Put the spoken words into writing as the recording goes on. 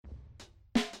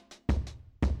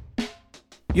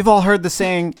You've all heard the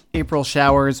saying, April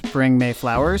showers bring May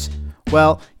flowers.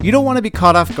 Well, you don't want to be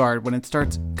caught off guard when it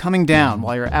starts coming down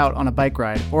while you're out on a bike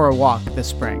ride or a walk this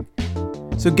spring.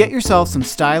 So get yourself some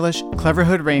stylish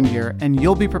Cleverhood rain gear and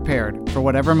you'll be prepared for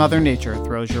whatever Mother Nature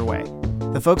throws your way.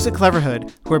 The folks at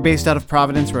Cleverhood, who are based out of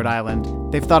Providence, Rhode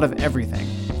Island, they've thought of everything,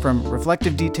 from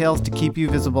reflective details to keep you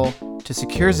visible, to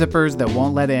secure zippers that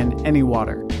won't let in any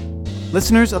water.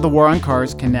 Listeners of the War on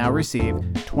Cars can now receive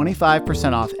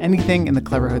 25% off anything in the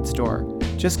Cleverhood store.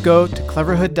 Just go to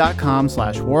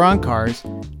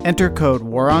cleverhood.com/waroncars, enter code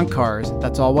WARONCARS,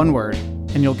 that's all one word,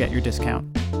 and you'll get your discount.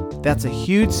 That's a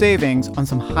huge savings on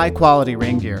some high-quality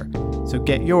rain gear, so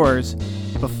get yours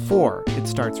before it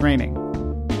starts raining.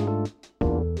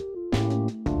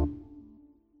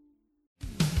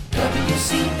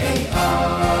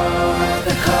 WCAR,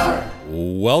 The Car.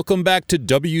 Welcome back to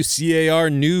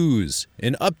WCAR News.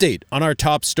 An update on our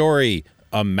top story.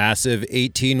 A massive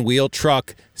 18-wheel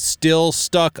truck still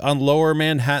stuck on Lower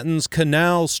Manhattan's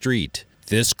Canal Street.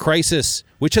 This crisis,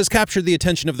 which has captured the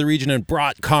attention of the region and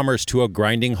brought commerce to a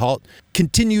grinding halt,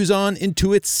 continues on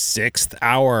into its 6th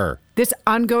hour. This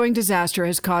ongoing disaster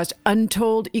has caused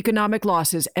untold economic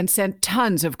losses and sent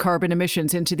tons of carbon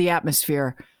emissions into the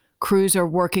atmosphere. Crews are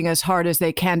working as hard as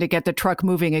they can to get the truck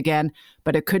moving again,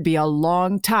 but it could be a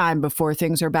long time before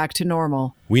things are back to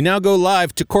normal. We now go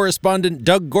live to correspondent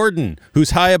Doug Gordon,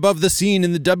 who's high above the scene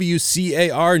in the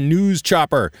WCAR News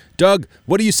Chopper. Doug,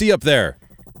 what do you see up there?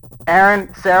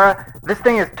 Aaron, Sarah, this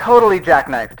thing is totally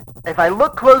jackknifed. If I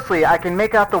look closely, I can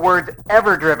make out the words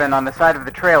 "ever-driven" on the side of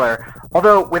the trailer,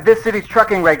 although with this city's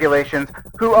trucking regulations,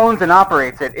 who owns and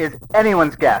operates it is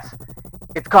anyone's guess.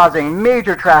 It's causing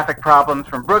major traffic problems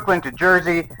from Brooklyn to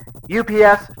Jersey.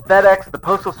 UPS, FedEx, the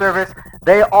Postal Service,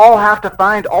 they all have to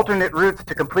find alternate routes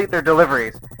to complete their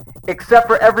deliveries. Except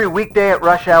for every weekday at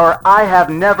rush hour, I have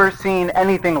never seen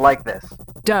anything like this.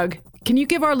 Doug, can you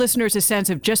give our listeners a sense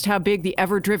of just how big the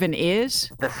Ever-Driven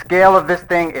is? The scale of this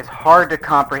thing is hard to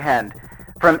comprehend.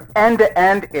 From end to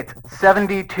end, it's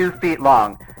 72 feet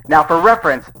long. Now for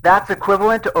reference, that's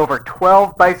equivalent to over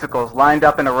 12 bicycles lined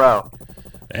up in a row.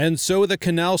 And so the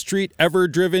Canal Street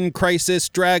Ever-Driven crisis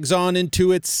drags on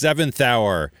into its 7th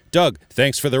hour. Doug,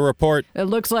 thanks for the report. It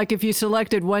looks like if you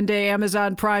selected one-day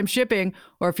Amazon Prime shipping,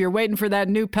 or if you're waiting for that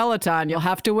new Peloton, you'll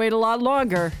have to wait a lot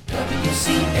longer.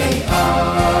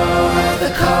 WCAR,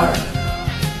 The Car.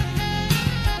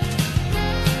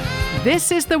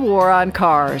 This is the War on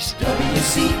Cars.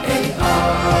 WCAR,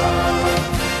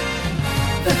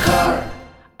 The Car.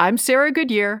 I'm Sarah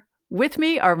Goodyear. With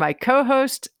me are my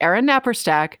co-hosts, Aaron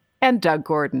Napperstack and Doug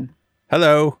Gordon.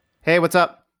 Hello. Hey, what's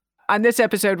up? On this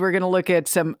episode, we're going to look at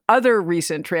some other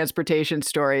recent transportation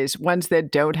stories, ones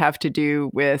that don't have to do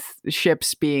with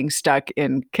ships being stuck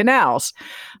in canals.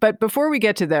 But before we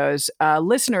get to those, a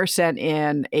listener sent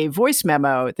in a voice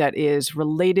memo that is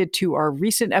related to our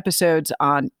recent episodes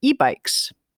on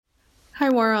e-bikes. Hi,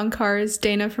 War on Cars.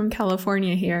 Dana from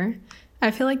California here. I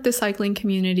feel like the cycling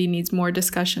community needs more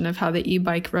discussion of how the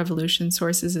e-bike revolution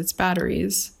sources its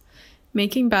batteries.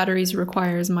 Making batteries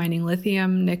requires mining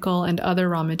lithium, nickel, and other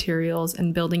raw materials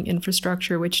and building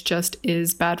infrastructure which just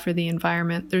is bad for the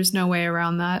environment. There's no way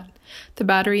around that. The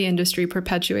battery industry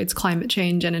perpetuates climate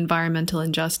change and environmental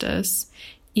injustice.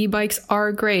 E-bikes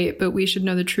are great, but we should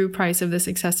know the true price of this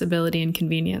accessibility and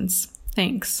convenience.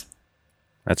 Thanks.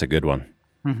 That's a good one.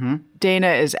 Mm-hmm.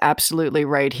 Dana is absolutely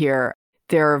right here.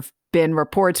 There have been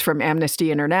reports from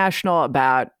Amnesty International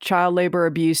about child labor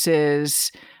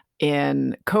abuses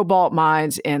in cobalt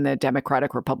mines in the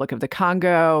Democratic Republic of the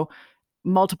Congo,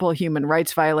 multiple human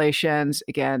rights violations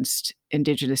against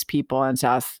indigenous people in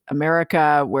South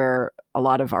America, where a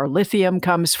lot of our lithium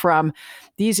comes from.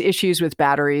 These issues with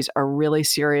batteries are really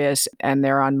serious, and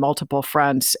they're on multiple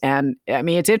fronts. And I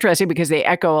mean, it's interesting because they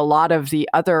echo a lot of the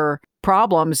other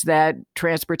problems that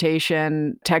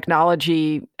transportation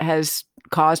technology has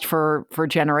caused for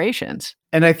generations.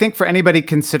 And I think for anybody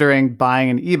considering buying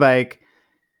an e-bike,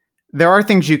 there are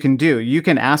things you can do. You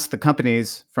can ask the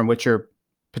companies from which you're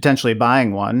potentially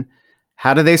buying one,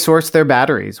 how do they source their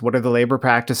batteries? What are the labor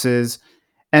practices?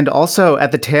 And also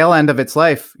at the tail end of its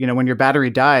life, you know, when your battery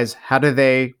dies, how do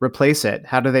they replace it?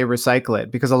 How do they recycle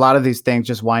it? Because a lot of these things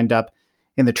just wind up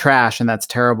in the trash, and that's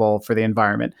terrible for the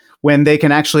environment. When they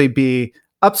can actually be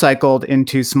upcycled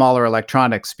into smaller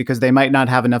electronics, because they might not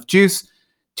have enough juice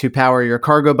to power your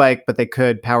cargo bike, but they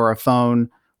could power a phone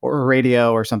or a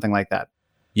radio or something like that.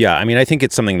 Yeah, I mean, I think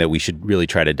it's something that we should really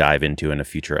try to dive into in a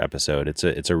future episode.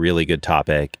 It's a really good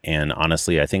topic. And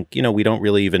honestly, I think, you know, we don't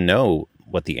really even know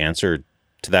what the answer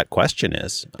to that question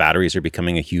is. Batteries are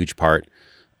becoming a huge part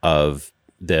of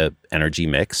the energy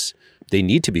mix. They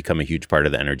need to become a huge part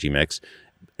of the energy mix.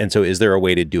 And so is there a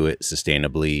way to do it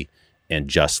sustainably and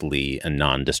justly and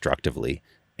non-destructively?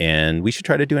 And we should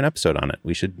try to do an episode on it.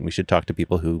 We should talk to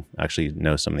people who actually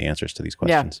know some of the answers to these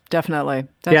questions. Yeah, definitely.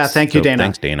 Yeah, thank you, Dana.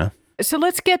 Thanks, Dana. So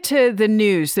let's get to the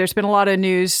news. There's been a lot of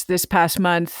news this past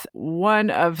month.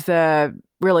 One of the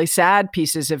really sad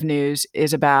pieces of news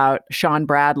is about Sean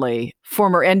Bradley,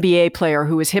 former NBA player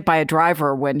who was hit by a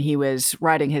driver when he was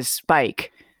riding his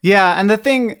bike. Yeah, and the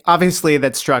thing, obviously,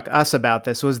 that struck us about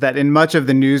this was that in much of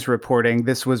the news reporting,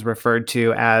 this was referred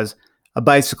to as a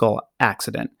bicycle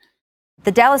accident.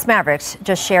 The Dallas Mavericks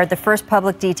just shared the first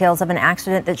public details of an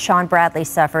accident that Sean Bradley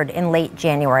suffered in late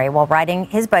January while riding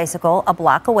his bicycle a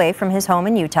block away from his home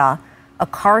in Utah. A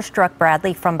car struck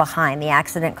Bradley from behind. The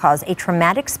accident caused a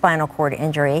traumatic spinal cord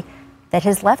injury that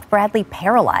has left Bradley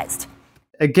paralyzed.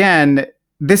 Again,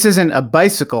 this isn't a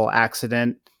bicycle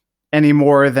accident any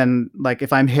more than like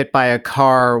if I'm hit by a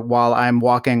car while I'm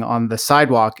walking on the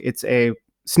sidewalk, it's a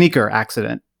sneaker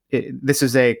accident. This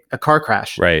is a car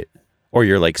crash. Right. Or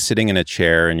you're like sitting in a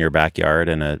chair in your backyard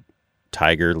and a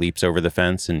tiger leaps over the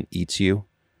fence and eats you.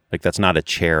 Like that's not a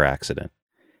chair accident.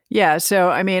 Yeah. So,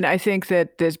 I mean, I think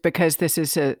that because this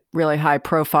is a really high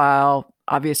profile,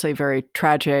 obviously very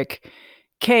tragic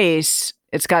case,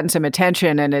 it's gotten some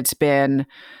attention and it's been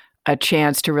a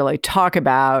chance to really talk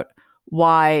about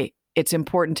why it's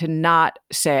important to not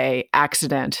say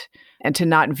accident and to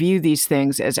not view these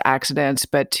things as accidents,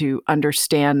 but to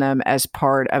understand them as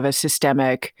part of a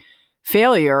systemic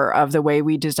failure of the way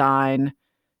we design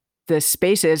the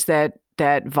spaces that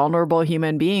vulnerable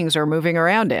human beings are moving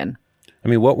around in. I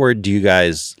mean, what word do you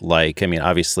guys like? I mean,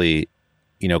 obviously,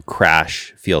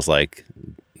 crash feels like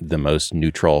the most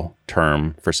neutral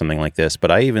term for something like this,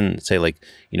 but I even say like,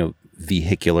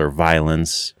 vehicular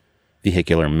violence,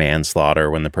 vehicular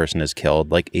manslaughter when the person is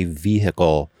killed, like a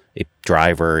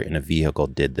driver in a vehicle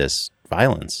did this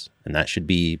violence, and that should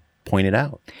be pointed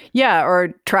out. Yeah,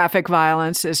 or traffic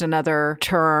violence is another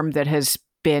term that has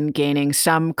been gaining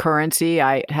some currency.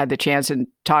 I had the chance to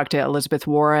talk to Elizabeth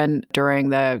Warren during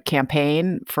the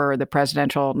campaign for the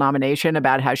presidential nomination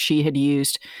about how she had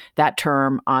used that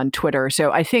term on Twitter.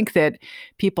 So I think that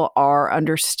people are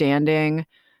understanding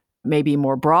maybe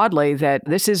more broadly that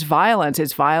this is violence.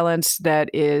 It's violence that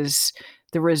is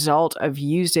the result of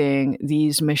using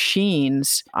these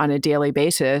machines on a daily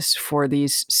basis for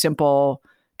these simple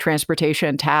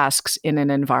transportation tasks in an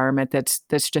environment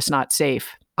that's just not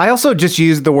safe. I also just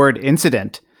use the word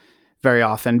incident very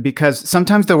often because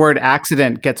sometimes the word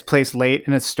accident gets placed late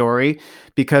in a story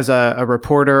because a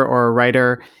reporter or a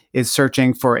writer is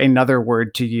searching for another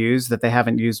word to use that they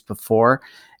haven't used before.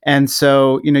 And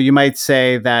so, you might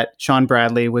say that Sean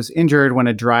Bradley was injured when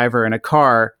a driver in a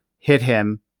car hit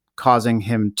him, causing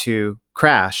him to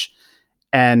crash.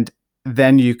 And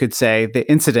then you could say the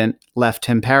incident left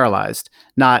him paralyzed,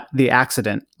 not the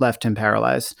accident left him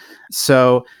paralyzed.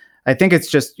 So I think it's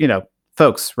just,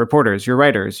 folks, reporters, you're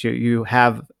writers, you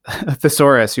have a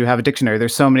thesaurus, you have a dictionary.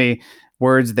 There's so many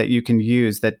words that you can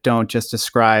use that don't just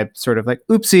describe sort of like,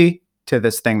 oopsie, to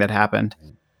this thing that happened.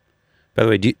 By the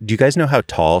way, do you guys know how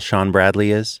tall Sean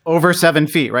Bradley is? Over 7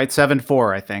 feet, right?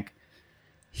 7'4", I think.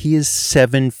 He is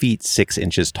 7 feet 6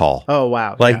 inches tall. Oh,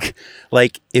 wow.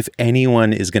 Like if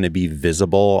anyone is going to be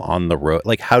visible on the road,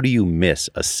 like how do you miss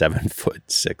a 7 foot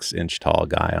 6 inch tall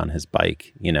guy on his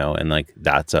bike, and like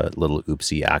that's a little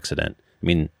oopsie accident. I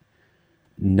mean,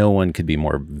 no one could be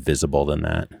more visible than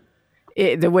that.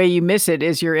 The way you miss it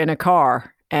is you're in a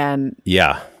car and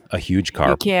yeah, a huge car.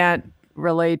 You can't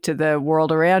relate to the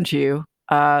world around you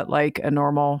like a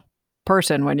normal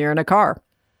person when you're in a car.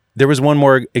 There was one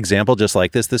more example just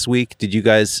like this week. Did you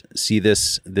guys see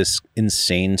this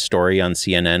insane story on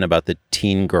CNN about the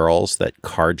teen girls that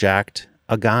carjacked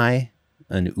a guy,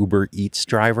 an Uber Eats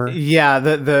driver? Yeah,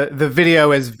 the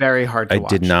video is very hard to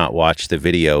watch. I did not watch the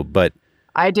video, but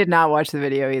I did not watch the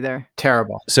video either.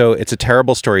 Terrible. So it's a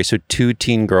terrible story. So 2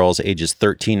 teen girls ages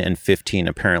 13 and 15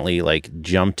 apparently like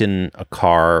jumped in a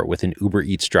car with an Uber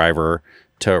Eats driver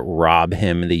to rob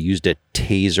him. They used a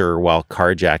taser while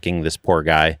carjacking this poor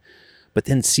guy. But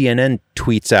then CNN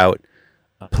tweets out,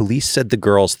 police said the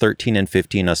girls 13 and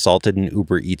 15 assaulted an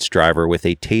Uber Eats driver with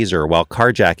a taser while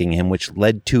carjacking him, which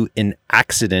led to an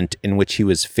accident in which he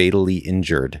was fatally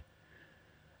injured.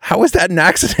 How is that an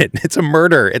accident? It's a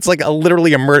murder. It's like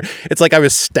literally a murder. It's like I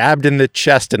was stabbed in the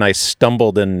chest and I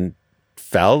stumbled and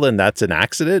fell and that's an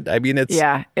accident. I mean, it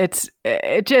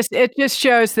just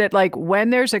shows that like when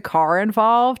there's a car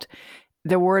involved,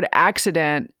 the word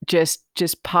accident just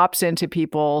pops into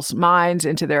people's minds,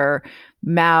 into their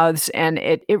mouths, and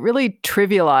it really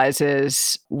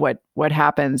trivializes what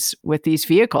happens with these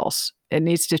vehicles. It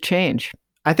needs to change.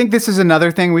 I think this is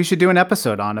another thing we should do an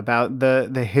episode on, about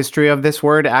the history of this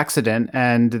word accident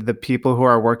and the people who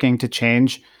are working to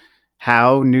change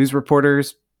how news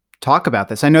reporters talk about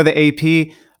this. I know the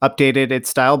AP updated its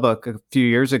style book a few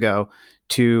years ago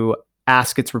to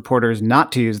ask its reporters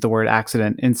not to use the word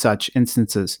accident in such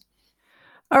instances.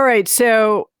 All right,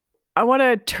 so I want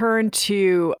to turn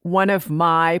to one of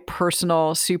my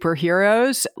personal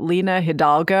superheroes, Lina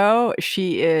Hidalgo.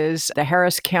 She is the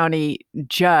Harris County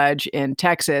judge in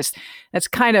Texas. That's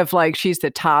kind of like she's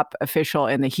the top official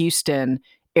in the Houston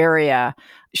area.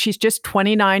 She's just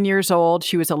 29 years old.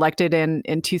 She was elected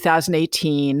in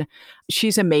 2018.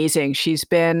 She's amazing. She's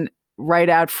been right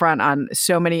out front on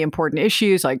so many important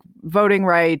issues like voting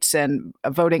rights and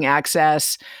voting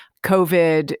access,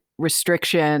 COVID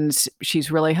restrictions.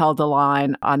 She's really held the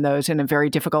line on those in a very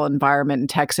difficult environment in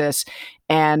Texas,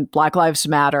 and Black Lives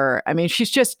Matter. I mean,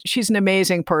 she's an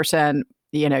amazing person.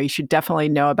 You know, you should definitely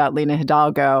know about Lina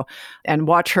Hidalgo and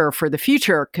watch her for the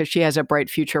future because she has a bright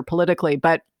future politically.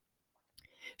 But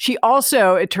she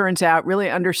also, it turns out, really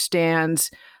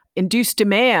understands induced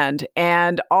demand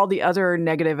and all the other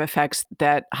negative effects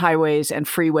that highways and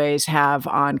freeways have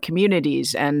on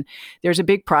communities. And there's a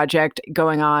big project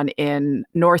going on in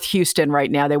North Houston right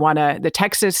now. The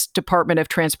Texas Department of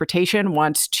Transportation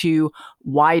wants to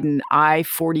widen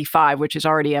I-45, which is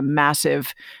already a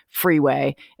massive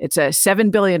freeway. It's a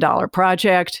 $7 billion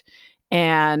project.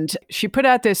 And she put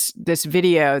out this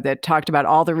video that talked about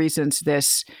all the reasons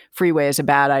this freeway is a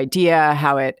bad idea,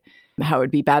 how it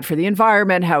would be bad for the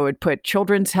environment, how it would put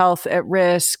children's health at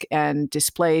risk and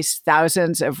displace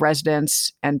thousands of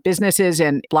residents and businesses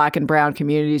in Black and brown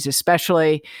communities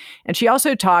especially. And she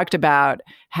also talked about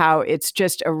how it's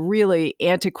just a really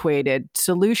antiquated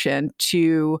solution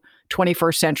to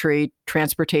 21st century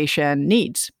transportation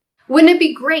needs. Wouldn't it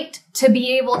be great to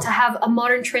be able to have a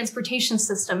modern transportation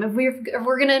system? If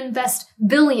we're going to invest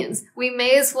billions, we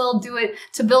may as well do it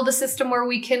to build a system where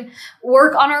we can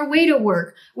work on our way to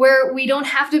work, where we don't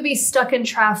have to be stuck in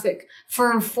traffic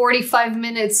for 45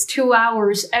 minutes, 2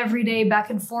 hours every day back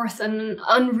and forth on an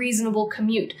unreasonable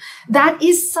commute. That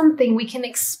is something we can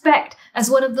expect as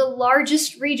one of the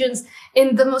largest regions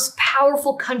in the most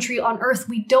powerful country on earth.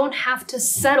 We don't have to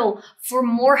settle for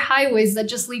more highways that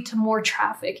just lead to more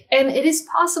traffic. And it is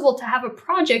possible to have a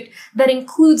project that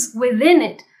includes within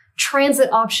it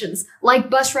transit options like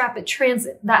bus rapid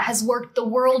transit that has worked the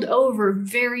world over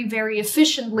very, very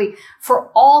efficiently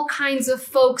for all kinds of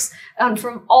folks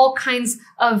from all kinds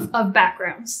of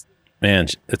backgrounds. Man,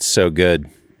 it's so good.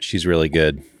 She's really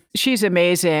good. She's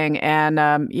amazing.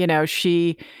 And,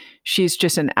 she's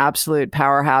just an absolute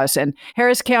powerhouse. And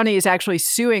Harris County is actually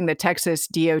suing the Texas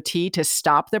DOT to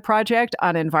stop the project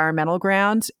on environmental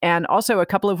grounds. And also a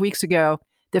couple of weeks ago,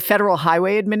 the Federal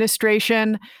Highway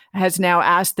Administration has now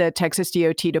asked the Texas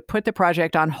DOT to put the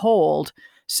project on hold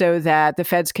so that the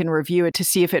feds can review it to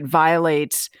see if it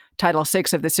violates Title VI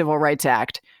of the Civil Rights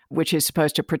Act, which is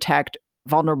supposed to protect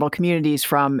vulnerable communities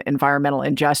from environmental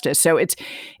injustice. So it's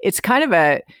kind of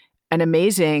an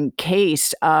amazing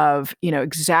case of,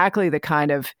 exactly the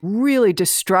kind of really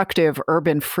destructive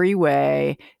urban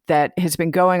freeway that has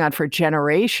been going on for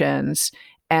generations.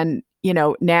 And,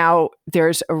 now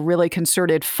there's a really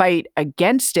concerted fight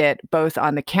against it, both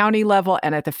on the county level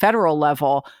and at the federal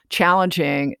level,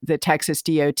 challenging the Texas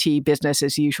DOT business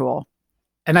as usual.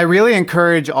 And I really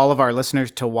encourage all of our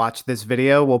listeners to watch this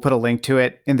video. We'll put a link to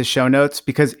it in the show notes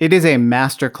because it is a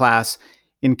masterclass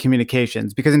in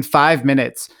communications. Because in 5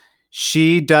 minutes,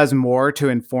 she does more to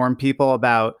inform people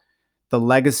about the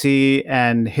legacy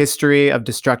and history of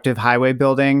destructive highway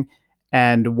building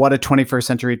and what a 21st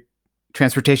century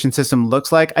transportation system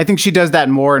looks like. I think she does that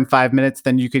more in 5 minutes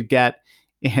than you could get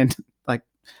in like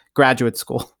graduate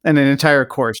school and an entire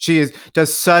course. She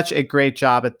does such a great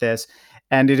job at this.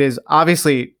 And it is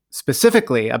obviously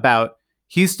specifically about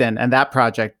Houston and that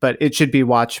project, but it should be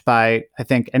watched by, I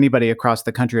think, anybody across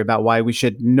the country about why we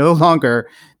should no longer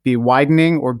be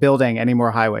widening or building any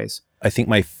more highways. I think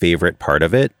my favorite part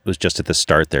of it was just at the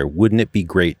start there. Wouldn't it be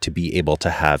great to be able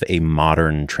to have a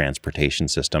modern transportation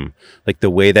system? Like the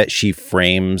way that she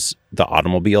frames the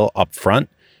automobile up front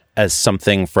as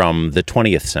something from the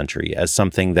 20th century, as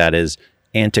something that is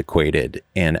antiquated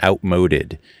and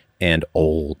outmoded and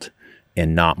old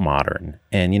and not modern.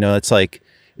 And, it's like,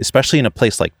 especially in a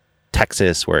place like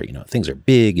Texas where, things are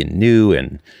big and new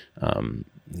and,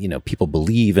 people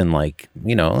believe in in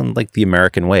like the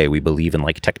American way, we believe in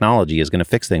like technology is going to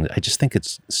fix things. I just think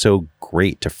it's so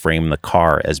great to frame the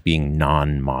car as being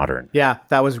non-modern. Yeah,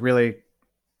 that was really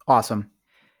awesome.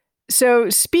 So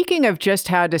speaking of just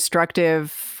how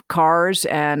destructive cars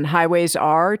and highways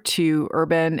are to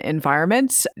urban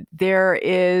environments, there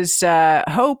is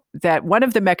hope that one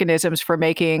of the mechanisms for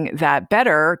making that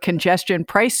better, congestion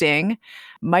pricing,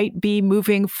 might be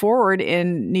moving forward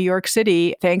in New York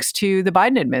City thanks to the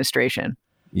Biden administration.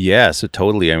 Yeah, so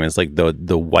totally. I mean, it's like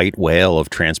the white whale of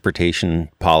transportation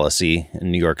policy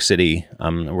in New York City.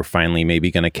 We're finally maybe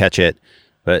going to catch it.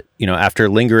 But, after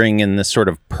lingering in this sort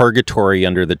of purgatory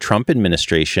under the Trump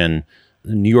administration,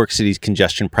 New York City's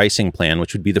congestion pricing plan,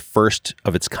 which would be the first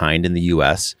of its kind in the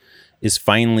U.S., is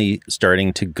finally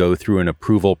starting to go through an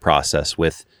approval process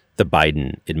with the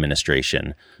Biden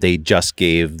administration. They just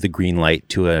gave the green light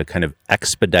to a kind of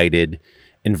expedited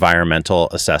environmental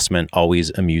assessment, always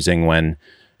amusing when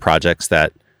projects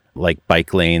that like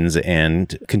bike lanes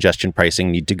and congestion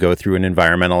pricing need to go through an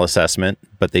environmental assessment,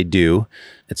 but they do.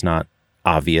 It's not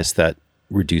obvious that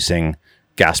reducing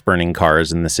gas-burning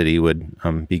cars in the city would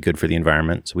be good for the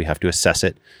environment, so we have to assess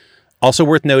it. Also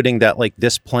worth noting that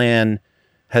this plan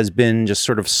has been just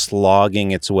sort of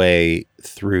slogging its way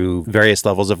through various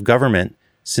levels of government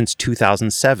since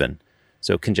 2007.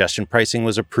 So congestion pricing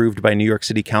was approved by New York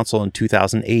City Council in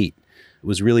 2008. It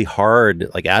was really hard.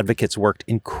 Advocates worked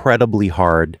incredibly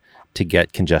hard to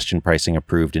get congestion pricing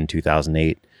approved in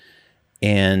 2008.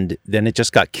 And then it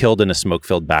just got killed in a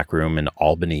smoke-filled back room in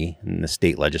Albany in the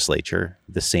state legislature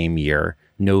the same year.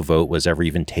 No vote was ever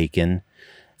even taken.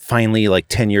 Finally,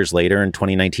 10 years later in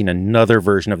 2019, another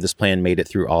version of this plan made it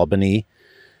through Albany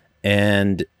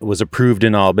and was approved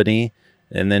in Albany.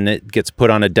 And then it gets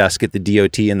put on a desk at the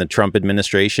DOT in the Trump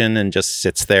administration and just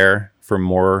sits there for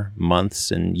more months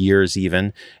and years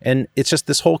even. And it's just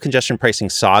this whole congestion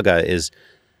pricing saga is,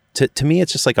 to me,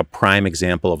 it's just a prime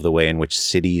example of the way in which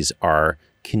cities are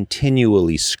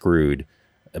continually screwed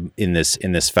in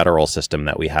this federal system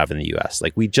that we have in the US.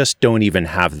 We just don't even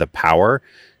have the power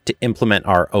to implement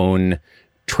our own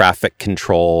traffic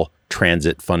control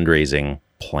transit fundraising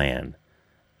plan.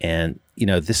 And,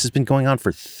 this has been going on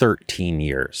for 13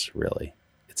 years, really.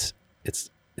 It's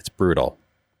brutal.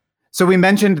 So we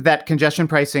mentioned that congestion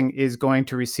pricing is going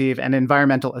to receive an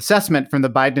environmental assessment from the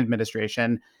Biden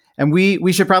administration. And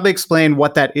we should probably explain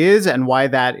what that is and why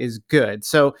that is good.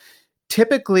 So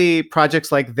typically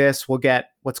projects like this will get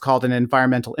what's called an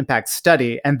environmental impact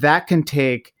study, and that can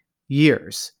take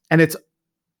years. And it's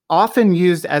often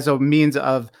used as a means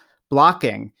of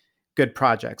blocking good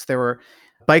projects. There were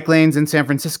bike lanes in San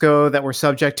Francisco that were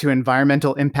subject to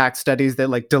environmental impact studies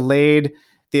that delayed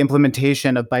the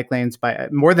implementation of bike lanes by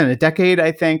more than a decade,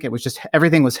 I think. It was just,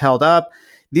 everything was held up.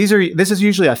 This is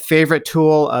usually a favorite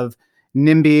tool of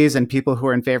NIMBYs and people who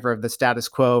are in favor of the status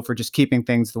quo for just keeping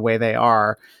things the way they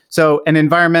are. So an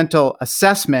environmental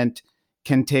assessment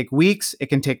can take weeks, it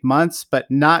can take months, but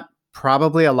not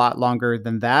probably a lot longer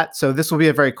than that. So this will be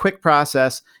a very quick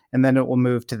process, and then it will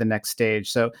move to the next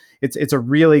stage. So it's a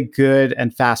really good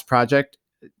and fast project.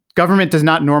 Government does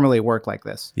not normally work like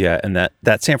this. Yeah, and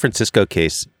that San Francisco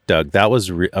case, Doug, that was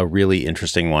a really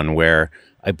interesting one where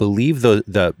I believe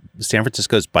the San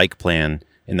Francisco's bike plan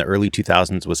in the early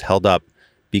 2000s was held up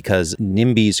because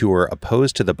NIMBYs who were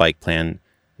opposed to the bike plan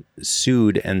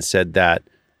sued and said that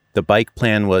the bike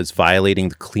plan was violating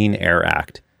the Clean Air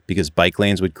Act because bike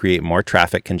lanes would create more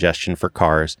traffic congestion for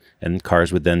cars, and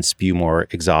cars would then spew more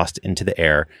exhaust into the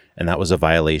air. And that was a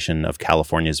violation of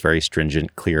California's very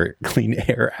stringent Clean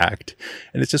Air Act.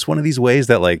 And it's just one of these ways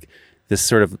that this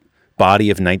sort of body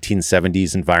of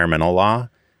 1970s environmental law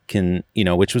can,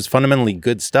 which was fundamentally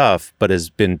good stuff, but has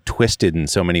been twisted in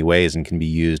so many ways and can be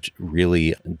used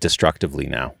really destructively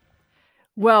now.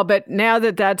 Well, but now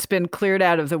that that's been cleared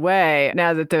out of the way,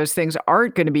 now that those things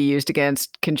aren't going to be used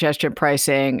against congestion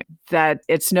pricing, that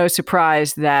it's no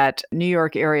surprise that New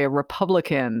York area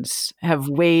Republicans have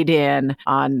weighed in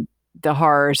on the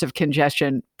horrors of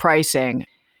congestion pricing.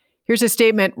 Here's a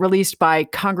statement released by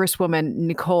Congresswoman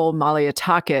Nicole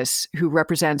Malliotakis, who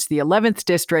represents the 11th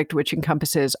district, which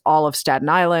encompasses all of Staten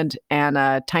Island and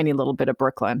a tiny little bit of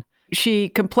Brooklyn. She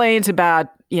complains about,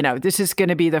 this is going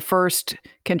to be the first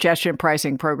congestion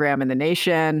pricing program in the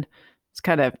nation. It's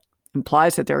kind of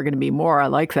implies that there are going to be more. I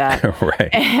like that. Right.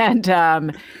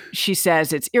 And she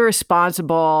says it's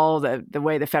irresponsible, the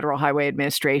way the Federal Highway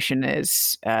Administration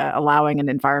is allowing an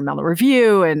environmental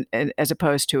review and as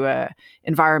opposed to a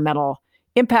environmental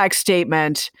impact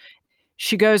statement.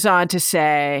 She goes on to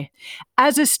say,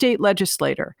 as a state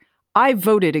legislator, I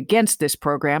voted against this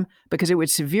program because it would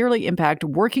severely impact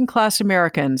working class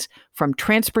Americans from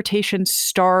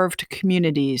transportation-starved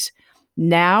communities.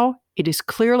 Now it is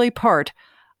clearly part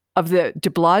of the de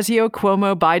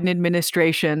Blasio-Cuomo-Biden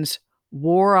administration's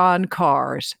war on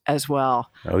cars as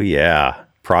well. Oh, yeah.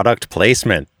 Product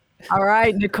placement. All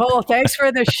right, Nicole, thanks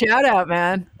for the shout out,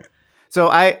 man. So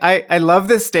I love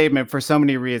this statement for so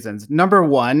many reasons. Number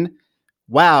one,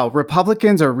 wow,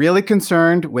 Republicans are really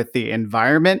concerned with the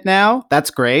environment now.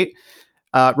 That's great.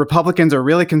 Republicans are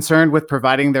really concerned with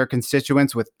providing their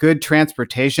constituents with good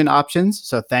transportation options.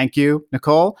 So thank you,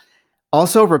 Nicole.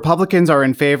 Also, Republicans are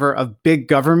in favor of big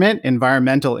government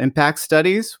environmental impact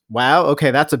studies. Wow.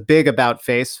 Okay. That's a big about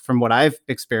face from what I've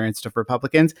experienced of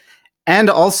Republicans. And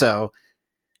also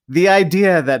the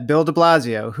idea that Bill de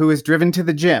Blasio, who is driven to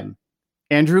the gym,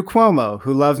 Andrew Cuomo,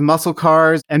 who loves muscle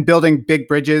cars and building big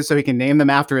bridges so he can name them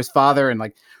after his father, and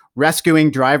like rescuing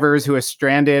drivers who are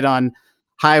stranded on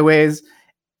highways,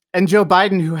 and Joe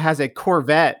Biden, who has a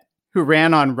Corvette, who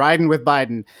ran on Riding with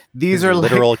Biden. These His are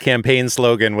literal like, campaign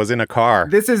slogan was in a car.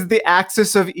 this is the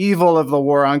axis of evil of the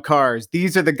war on cars.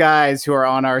 These are the guys who are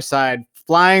on our side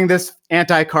flying this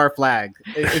anti-car flag.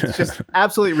 It's just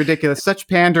absolutely ridiculous. Such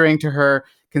pandering to her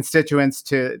constituents,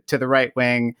 to the right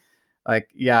wing. Like,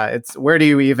 yeah, it's where do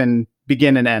you even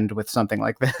begin and end with something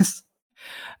like this?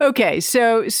 Okay,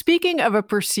 so speaking of a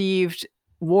perceived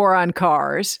war on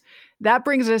cars, that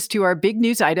brings us to our big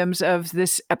news items of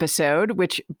this episode,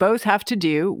 which both have to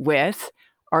do with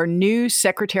our new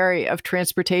Secretary of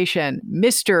Transportation,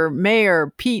 Mr.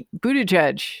 Mayor Pete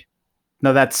Buttigieg.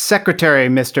 No, that's Secretary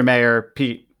Mr. Mayor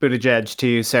Pete Buttigieg to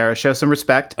you, Sarah. Show some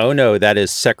respect. Oh, no, that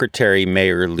is Secretary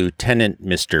Mayor Lieutenant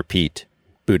Mr. Pete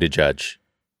Buttigieg.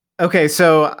 Okay,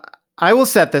 so I will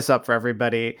set this up for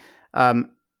everybody.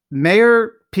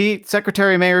 Mayor Pete,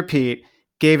 Secretary Mayor Pete,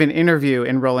 gave an interview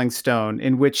in Rolling Stone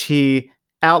in which he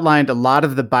outlined a lot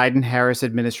of the Biden-Harris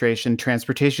administration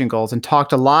transportation goals and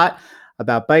talked a lot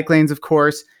about bike lanes, of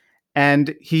course.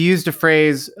 And he used a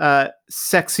phrase,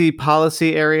 sexy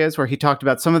policy areas, where he talked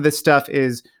about some of this stuff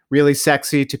is really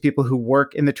sexy to people who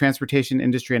work in the transportation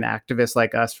industry and activists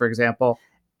like us, for example.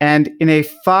 And in a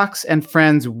Fox and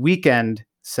Friends weekend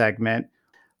segment,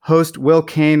 host Will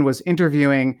Cain was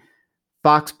interviewing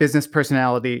Fox business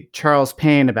personality Charles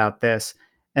Payne about this.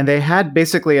 And they had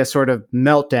basically a sort of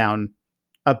meltdown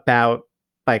about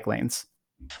bike lanes.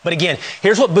 But again,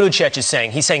 here's what Buttigieg is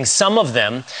saying. He's saying some of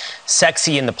them,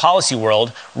 sexy in the policy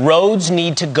world, roads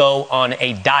need to go on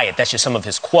a diet. That's just some of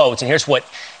his quotes. And here's what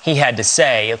he had to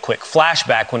say, a quick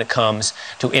flashback when it comes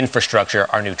to infrastructure,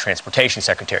 our new transportation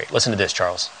secretary. Listen to this,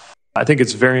 Charles. I think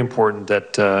it's very important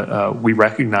that we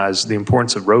recognize the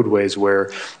importance of roadways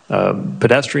where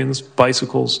pedestrians,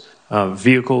 bicycles,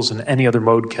 vehicles, and any other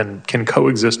mode can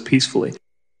coexist peacefully.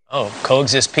 Oh,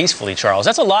 coexist peacefully, Charles.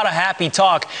 That's a lot of happy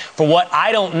talk for what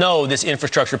I don't know this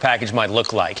infrastructure package might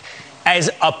look like as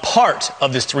a part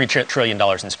of this $3 trillion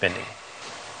in spending.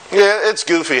 Yeah, it's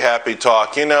goofy, happy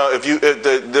talk. You know, if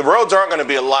the roads aren't going to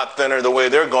be a lot thinner the way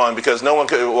they're going because no one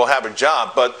will have a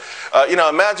job. But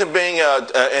imagine being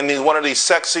in one of these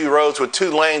sexy roads with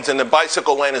 2 lanes and the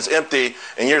bicycle lane is empty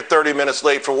and you're 30 minutes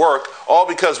late for work, all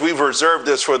because we've reserved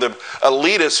this for the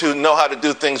elitists who know how to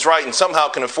do things right and somehow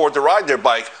can afford to ride their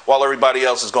bike while everybody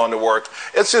else is going to work.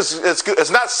 It's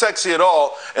not sexy at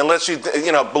all unless you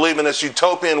believe in this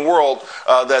utopian world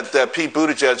that Pete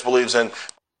Buttigieg believes in.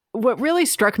 What really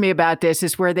struck me about this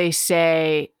is where they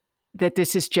say that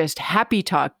this is just happy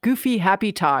talk, goofy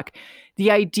happy talk. The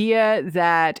idea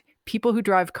that people who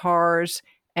drive cars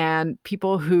and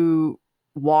people who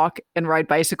walk and ride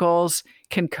bicycles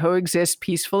can coexist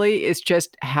peacefully is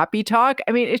just happy talk.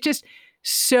 I mean, it's just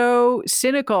so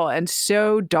cynical and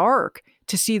so dark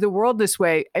to see the world this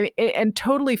way. I mean, and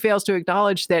totally fails to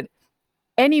acknowledge that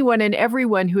anyone and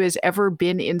everyone who has ever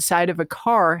been inside of a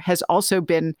car has also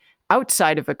been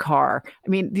outside of a car. I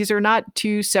mean, these are not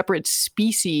two separate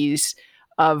species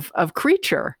of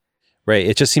creature. Right.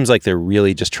 It just seems like they're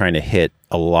really just trying to hit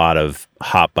a lot of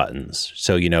hot buttons.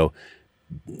 So,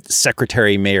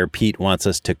 Secretary Mayor Pete wants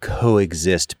us to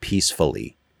coexist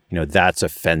peacefully. That's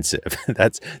offensive.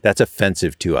 That's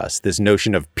offensive to us. This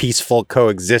notion of peaceful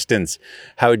coexistence.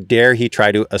 How dare he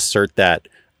try to assert that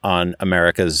on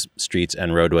America's streets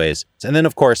and roadways? And then,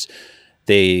 of course,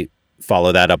 they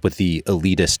follow that up with the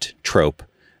elitist trope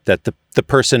that the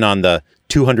person on the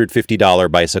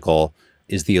 $250 bicycle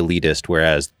is the elitist,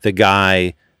 whereas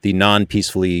the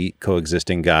non-peacefully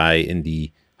coexisting guy in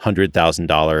the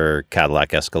 $100,000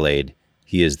 Cadillac Escalade,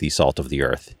 he is the salt of the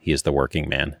earth. He is the working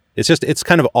man. It's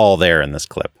kind of all there in this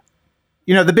clip.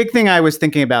 The big thing I was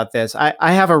thinking about this, I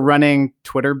have a running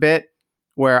Twitter bit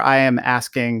where I am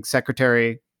asking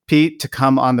Secretary Pete to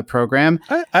come on the program.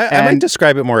 I might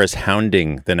describe it more as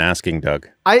hounding than asking, Doug.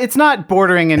 It's not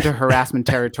bordering into harassment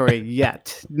territory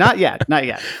yet. Not yet.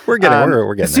 We're getting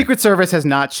the Secret Service has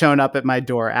not shown up at my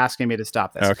door asking me to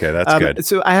stop this. Okay, that's good.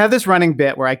 So I have this running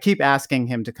bit where I keep asking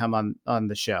him to come on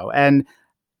the show. And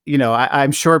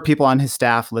I'm sure people on his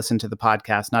staff listen to the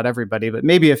podcast, not everybody, but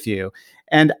maybe a few.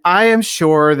 And I am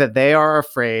sure that they are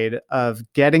afraid of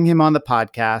getting him on the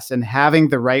podcast and having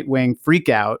the right wing freak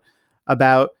out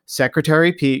about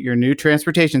Secretary Pete, your new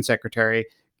transportation secretary,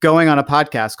 going on a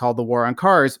podcast called The War on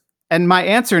Cars. And my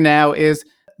answer now is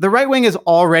the right wing is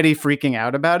already freaking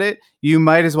out about it. You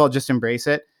might as well just embrace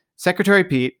it. Secretary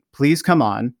Pete, please come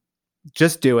on.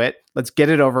 Just do it. Let's get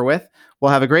it over with.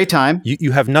 We'll have a great time.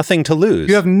 You have nothing to lose.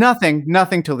 You have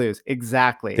nothing to lose.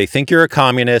 Exactly. They think you're a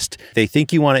communist. They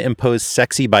think you want to impose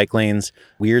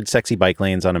weird sexy bike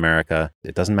lanes on America.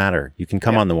 It doesn't matter. You can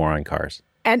come on The War on Cars.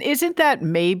 And isn't that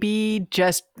maybe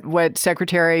just what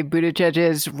Secretary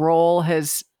Buttigieg's role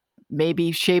has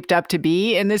maybe shaped up to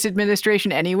be in this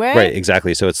administration anyway? Right,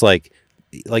 exactly. So it's like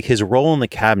his role in the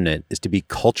cabinet is to be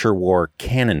culture war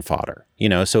cannon fodder.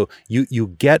 So you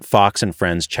get Fox and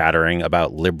Friends chattering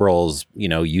about liberals,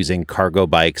 using cargo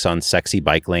bikes on sexy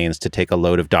bike lanes to take a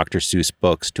load of Dr. Seuss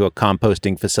books to a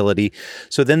composting facility.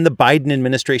 So then the Biden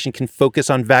administration can focus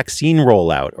on vaccine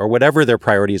rollout or whatever their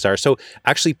priorities are. So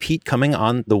actually, Pete coming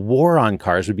on The War on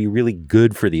Cars would be really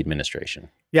good for the administration.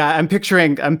 Yeah, I'm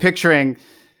picturing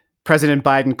President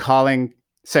Biden calling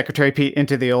Secretary Pete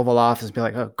into the Oval Office and be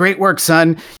like, "Oh, great work,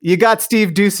 son. You got Steve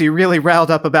Doocy really riled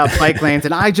up about bike lanes.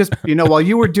 And I just, while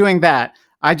you were doing that,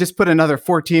 I just put another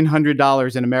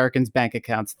 $1,400 in Americans' bank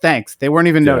accounts. Thanks. They weren't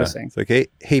even noticing." It's like,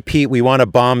 hey, Pete, we want to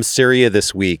bomb Syria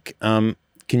this week. Can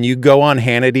you go on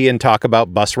Hannity and talk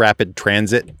about bus rapid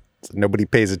transit? So nobody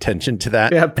pays attention to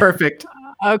that. Yeah, perfect.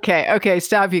 Okay,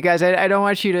 stop, you guys. I don't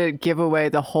want you to give away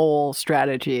the whole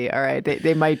strategy. All right,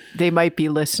 they might be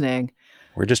listening.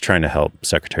 We're just trying to help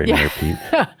Secretary Mayor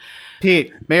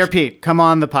Pete. Mayor Pete, come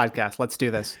on the podcast. Let's do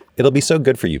this. It'll be so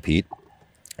good for you, Pete.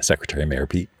 Secretary Mayor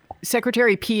Pete.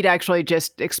 Secretary Pete actually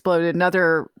just exploded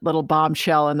another little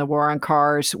bombshell in The War on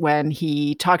Cars when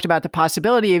he talked about the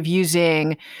possibility of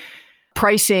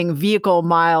pricing vehicle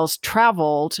miles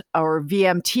traveled, or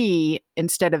VMT,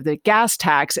 instead of the gas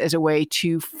tax as a way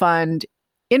to fund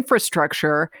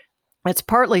infrastructure. It's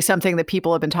partly something that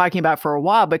people have been talking about for a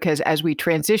while, because as we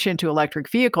transition to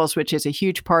electric vehicles, which is a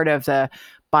huge part of the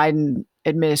Biden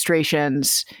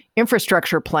administration's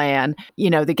infrastructure plan,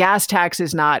 the gas tax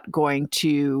is not going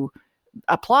to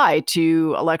apply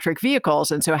to electric vehicles.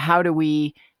 And so how do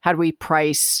we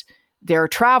price their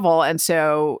travel? And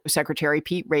so Secretary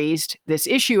Pete raised this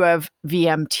issue of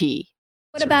VMT.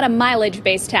 What about a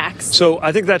mileage-based tax? So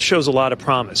I think that shows a lot of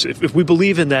promise. If we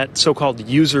believe in that so-called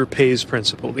user pays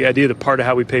principle, the idea that part of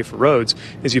how we pay for roads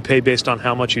is you pay based on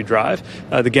how much you drive,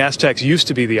 the gas tax used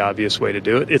to be the obvious way to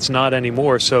do it. It's not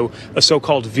anymore. So a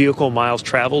so-called vehicle miles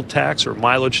traveled tax or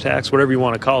mileage tax, whatever you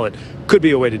want to call it, could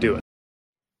be a way to do it.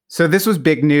 So this was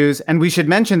big news. And we should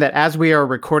mention that as we are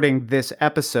recording this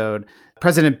episode,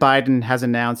 President Biden has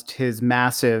announced his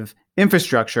massive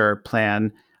infrastructure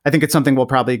plan. I think it's something we'll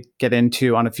probably get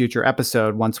into on a future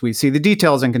episode once we see the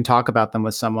details and can talk about them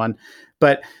with someone.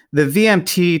 But the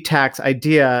VMT tax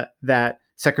idea that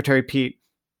Secretary Pete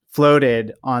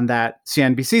floated on that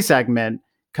CNBC segment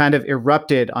kind of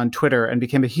erupted on Twitter and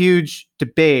became a huge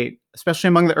debate, especially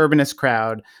among the urbanist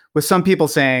crowd, with some people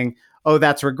saying, "Oh,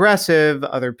 that's regressive."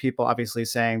 Other people obviously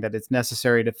saying that it's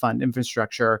necessary to fund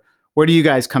infrastructure. Where do you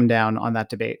guys come down on that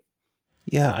debate?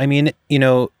 Yeah, I mean,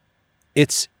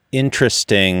 it's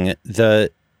interesting. So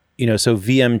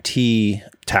VMT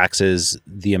taxes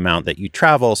the amount that you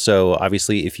travel. So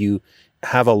obviously, if you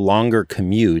have a longer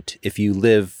commute, if you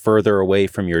live further away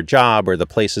from your job or the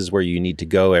places where you need to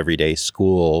go every day,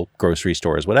 school, grocery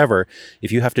stores, whatever,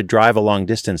 if you have to drive a long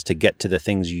distance to get to the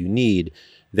things you need,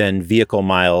 then vehicle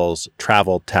miles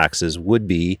travel taxes would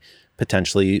be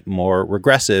potentially more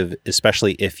regressive,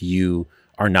 especially if you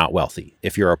are not wealthy.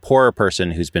 If you're a poorer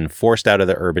person who's been forced out of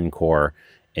the urban core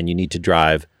and you need to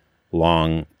drive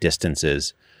long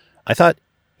distances. I thought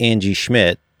Angie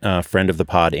Schmidt, a friend of the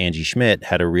pod, Angie Schmidt,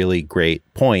 had a really great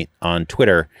point on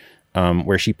Twitter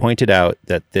where she pointed out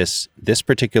that this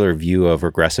particular view of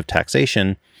regressive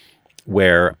taxation,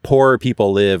 where poorer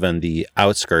people live on the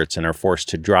outskirts and are forced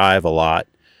to drive a lot,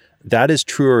 that is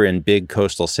truer in big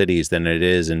coastal cities than it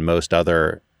is in most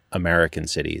other American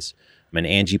cities. And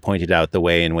Angie pointed out the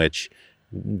way in which,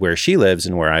 where she lives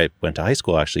and where I went to high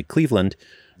school, actually, Cleveland,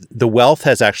 the wealth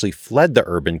has actually fled the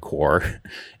urban core.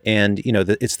 And,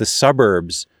 it's the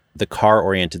suburbs, the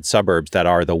car-oriented suburbs, that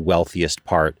are the wealthiest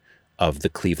part of the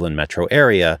Cleveland metro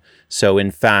area. So,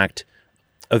 in fact,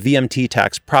 a VMT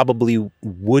tax probably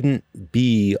wouldn't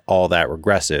be all that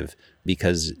regressive,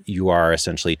 because you are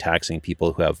essentially taxing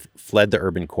people who have fled the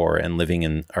urban core and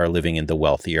are living in the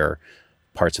wealthier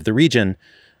parts of the region.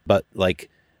 But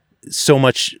so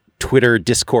much Twitter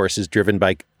discourse is driven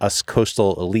by us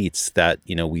coastal elites that,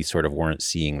 we sort of weren't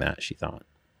seeing that, she thought.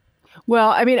 Well,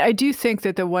 I mean, I do think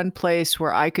that the one place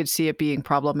where I could see it being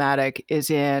problematic is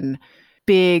in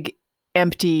big,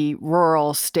 empty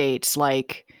rural states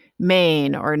like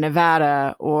Maine or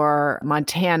Nevada or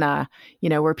Montana,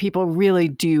 where people really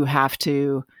do have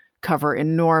to cover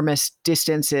enormous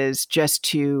distances just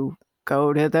to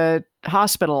go to the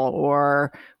hospital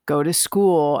or go to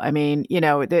school. I mean,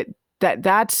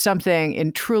 that's something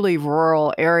in truly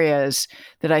rural areas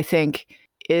that I think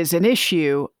is an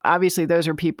issue. Obviously, those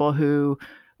are people who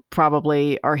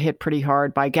probably are hit pretty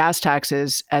hard by gas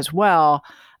taxes as well.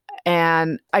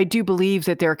 And I do believe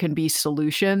that there can be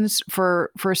solutions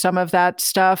for some of that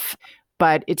stuff,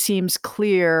 but it seems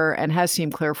clear and has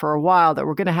seemed clear for a while that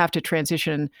we're going to have to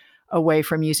transition away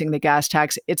from using the gas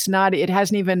tax. It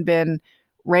hasn't even been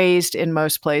raised in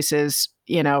most places,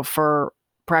 for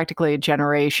practically a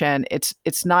generation.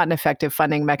 It's not an effective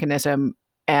funding mechanism,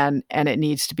 and it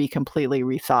needs to be completely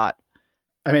rethought.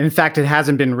 I mean, in fact, it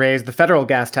hasn't been raised. The federal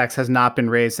gas tax has not been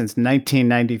raised since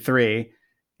 1993.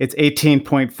 It's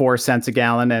 18.4 cents a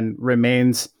gallon and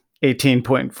remains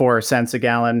 18.4 cents a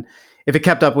gallon. If it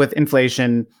kept up with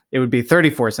inflation, it would be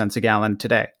 34 cents a gallon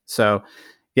today. So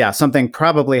yeah, something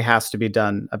probably has to be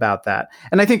done about that.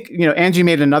 And I think, Angie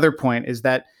made another point, is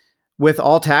that with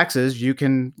all taxes, you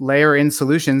can layer in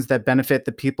solutions that benefit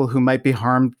the people who might be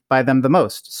harmed by them the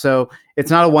most. So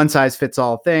it's not a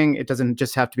one-size-fits-all thing. It doesn't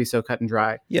just have to be so cut and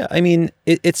dry. Yeah, I mean,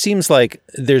 it seems like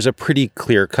there's a pretty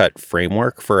clear-cut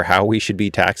framework for how we should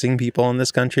be taxing people in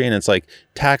this country. And it's like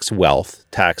tax wealth,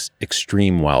 tax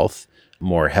extreme wealth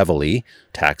more heavily,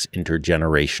 tax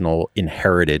intergenerational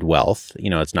inherited wealth.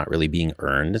 It's not really being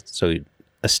earned. So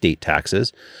estate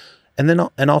taxes.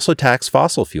 And also tax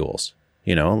fossil fuels.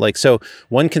 So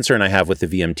one concern I have with the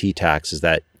VMT tax is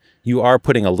that you are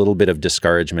putting a little bit of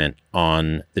discouragement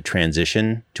on the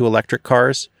transition to electric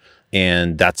cars.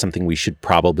 And that's something we should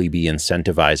probably be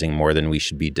incentivizing more than we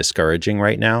should be discouraging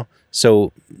right now.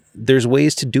 So there's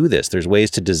ways to do this. There's ways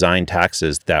to design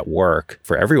taxes that work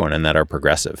for everyone and that are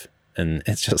progressive. And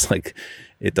it's just like,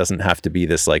 it doesn't have to be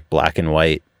this like black and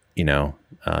white,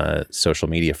 social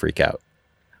media freak out.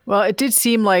 Well, it did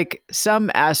seem like some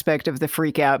aspect of the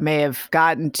freak out may have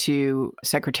gotten to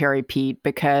Secretary Pete,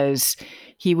 because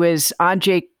he was on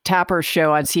Jake Tapper's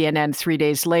show on CNN 3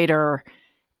 days later.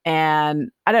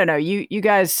 And I don't know, you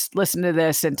guys listen to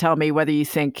this and tell me whether you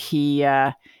think he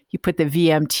put the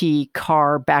VMT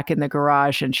car back in the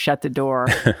garage and shut the door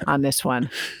on this one.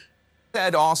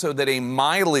 Said also that a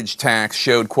mileage tax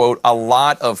showed, quote, a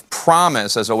lot of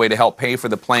promise as a way to help pay for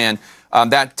the plan.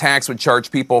 That tax would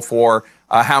charge people for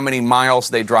how many miles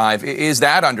they drive. Is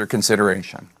that under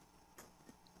consideration?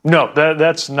 No,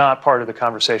 that's not part of the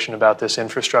conversation about this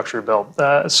infrastructure bill.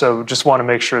 So just want to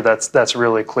make sure that's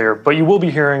really clear. But you will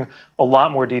be hearing a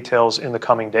lot more details in the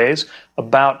coming days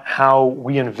about how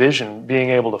we envision being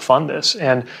able to fund this.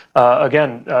 And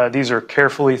again, these are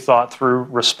carefully thought through,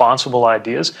 responsible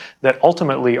ideas that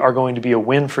ultimately are going to be a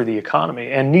win for the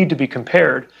economy and need to be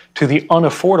compared to the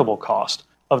unaffordable cost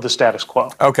of the status quo.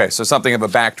 Okay, so something of a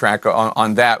backtrack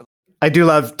on that. I do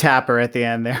love Tapper at the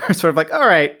end there. Sort of like, all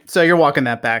right, so you're walking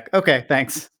that back. Okay,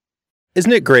 thanks.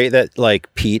 Isn't it great that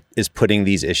like Pete is putting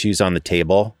these issues on the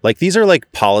table? Like these are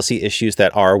like policy issues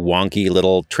that our wonky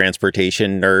little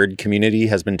transportation nerd community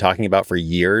has been talking about for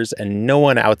years and no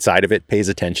one outside of it pays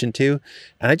attention to.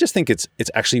 And I just think it's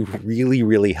actually really,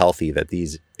 really healthy that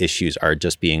these issues are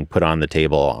just being put on the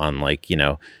table on like,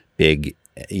 big,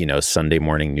 Sunday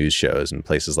morning news shows and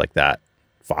places like that,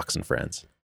 Fox and Friends.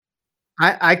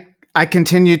 I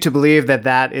continue to believe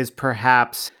that is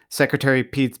perhaps Secretary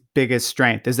Pete's biggest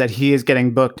strength, is that he is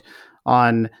getting booked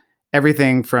on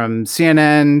everything from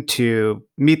CNN to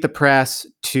Meet the Press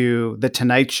to The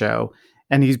Tonight Show.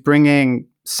 And he's bringing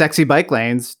sexy bike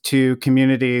lanes to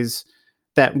communities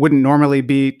that wouldn't normally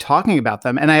be talking about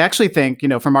them. And I actually think,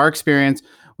 from our experience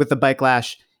with the bike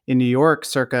lash in New York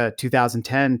circa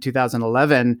 2010,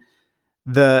 2011,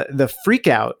 the freak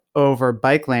out over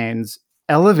bike lanes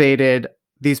elevated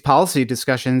these policy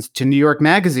discussions to New York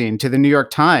Magazine, to the New York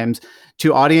Times,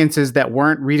 to audiences that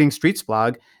weren't reading Streets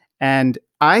Blog. And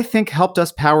I think helped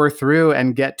us power through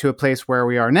and get to a place where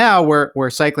we are now, where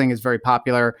cycling is very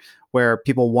popular, where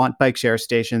people want bike share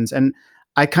stations. And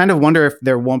I kind of wonder if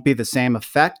there won't be the same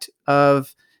effect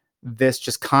of this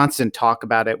just constant talk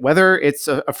about it, whether it's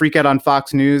a freak out on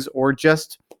Fox News or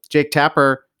just Jake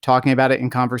Tapper talking about it in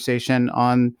conversation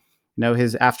on,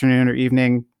 his afternoon or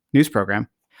evening news program.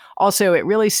 Also, it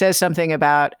really says something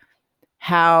about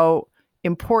how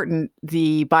important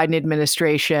the Biden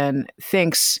administration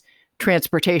thinks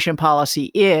transportation policy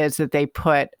is, that they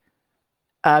put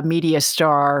a media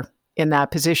star in that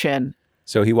position.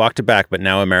 So he walked it back, but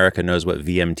now America knows what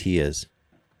VMT is.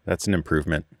 That's an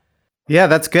improvement. Yeah,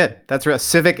 that's good. That's real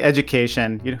civic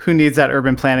education. Who needs that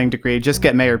urban planning degree? Just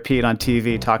get Mayor Pete on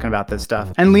TV talking about this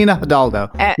stuff. And Lina Hidalgo,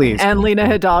 please. And Lina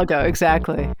Hidalgo,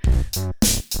 exactly.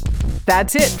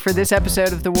 That's it for this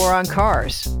episode of The War on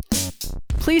Cars.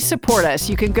 Please support us.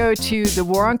 You can go to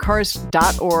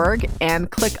thewaroncars.org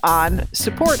and click on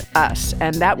Support Us.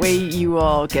 And that way you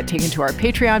will get taken to our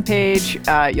Patreon page.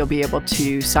 You'll be able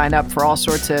to sign up for all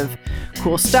sorts of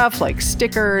cool stuff like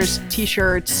stickers,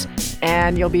 t-shirts,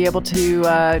 and you'll be able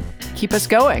to keep us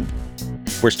going.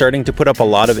 We're starting to put up a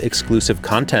lot of exclusive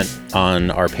content on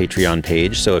our Patreon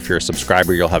page. So if you're a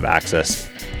subscriber, you'll have access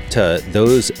to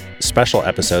those special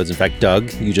episodes. In fact,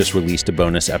 Doug, you just released a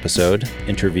bonus episode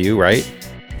interview, right?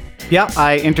 Yeah,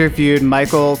 I interviewed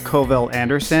Michael Kovill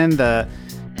Anderson, the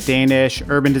Danish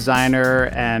urban designer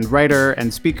and writer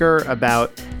and speaker,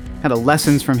 about kind of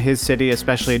lessons from his city,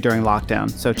 especially during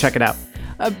lockdown. So check it out.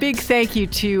 A big thank you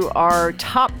to our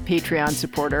top Patreon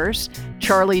supporters,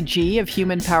 Charlie G. of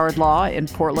Human Powered Law in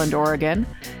Portland, Oregon,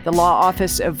 the Law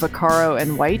Office of Vaccaro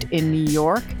and White in New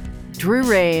York, Drew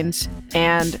Rains,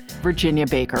 and Virginia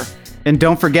Baker. And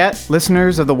don't forget,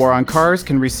 listeners of The War on Cars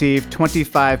can receive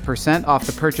 25% off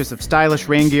the purchase of stylish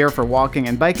rain gear for walking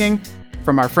and biking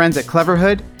from our friends at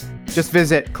Cleverhood. Just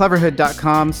visit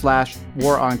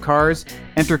cleverhood.com/waroncars.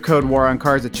 Enter code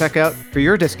WARONCARS at checkout for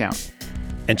your discount.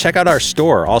 And check out our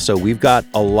store. Also, we've got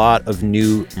a lot of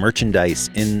new merchandise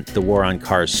in the War on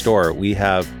Cars store. We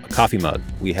have a coffee mug.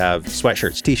 We have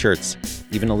sweatshirts, t-shirts,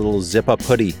 even a little zip-up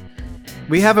hoodie.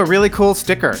 We have a really cool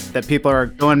sticker that people are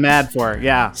going mad for.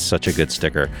 Yeah. Such a good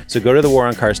sticker. So go to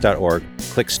thewaroncars.org,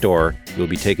 click store. You'll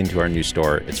be taken to our new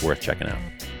store. It's worth checking out.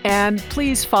 And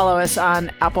please follow us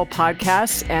on Apple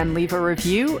Podcasts and leave a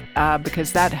review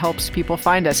because that helps people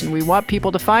find us, and we want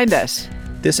people to find us.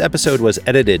 This episode was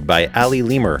edited by Ali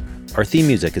Lemer. Our theme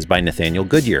music is by Nathaniel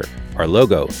Goodyear. Our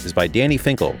logo is by Danny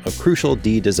Finkel of Crucial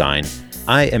D Design.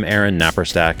 I am Aaron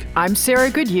Naperstack. I'm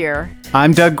Sarah Goodyear.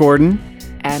 I'm Doug Gordon.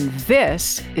 And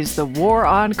this is The War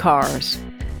on Cars.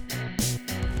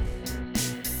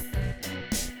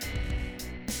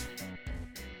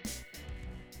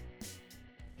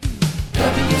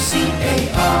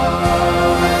 WCAR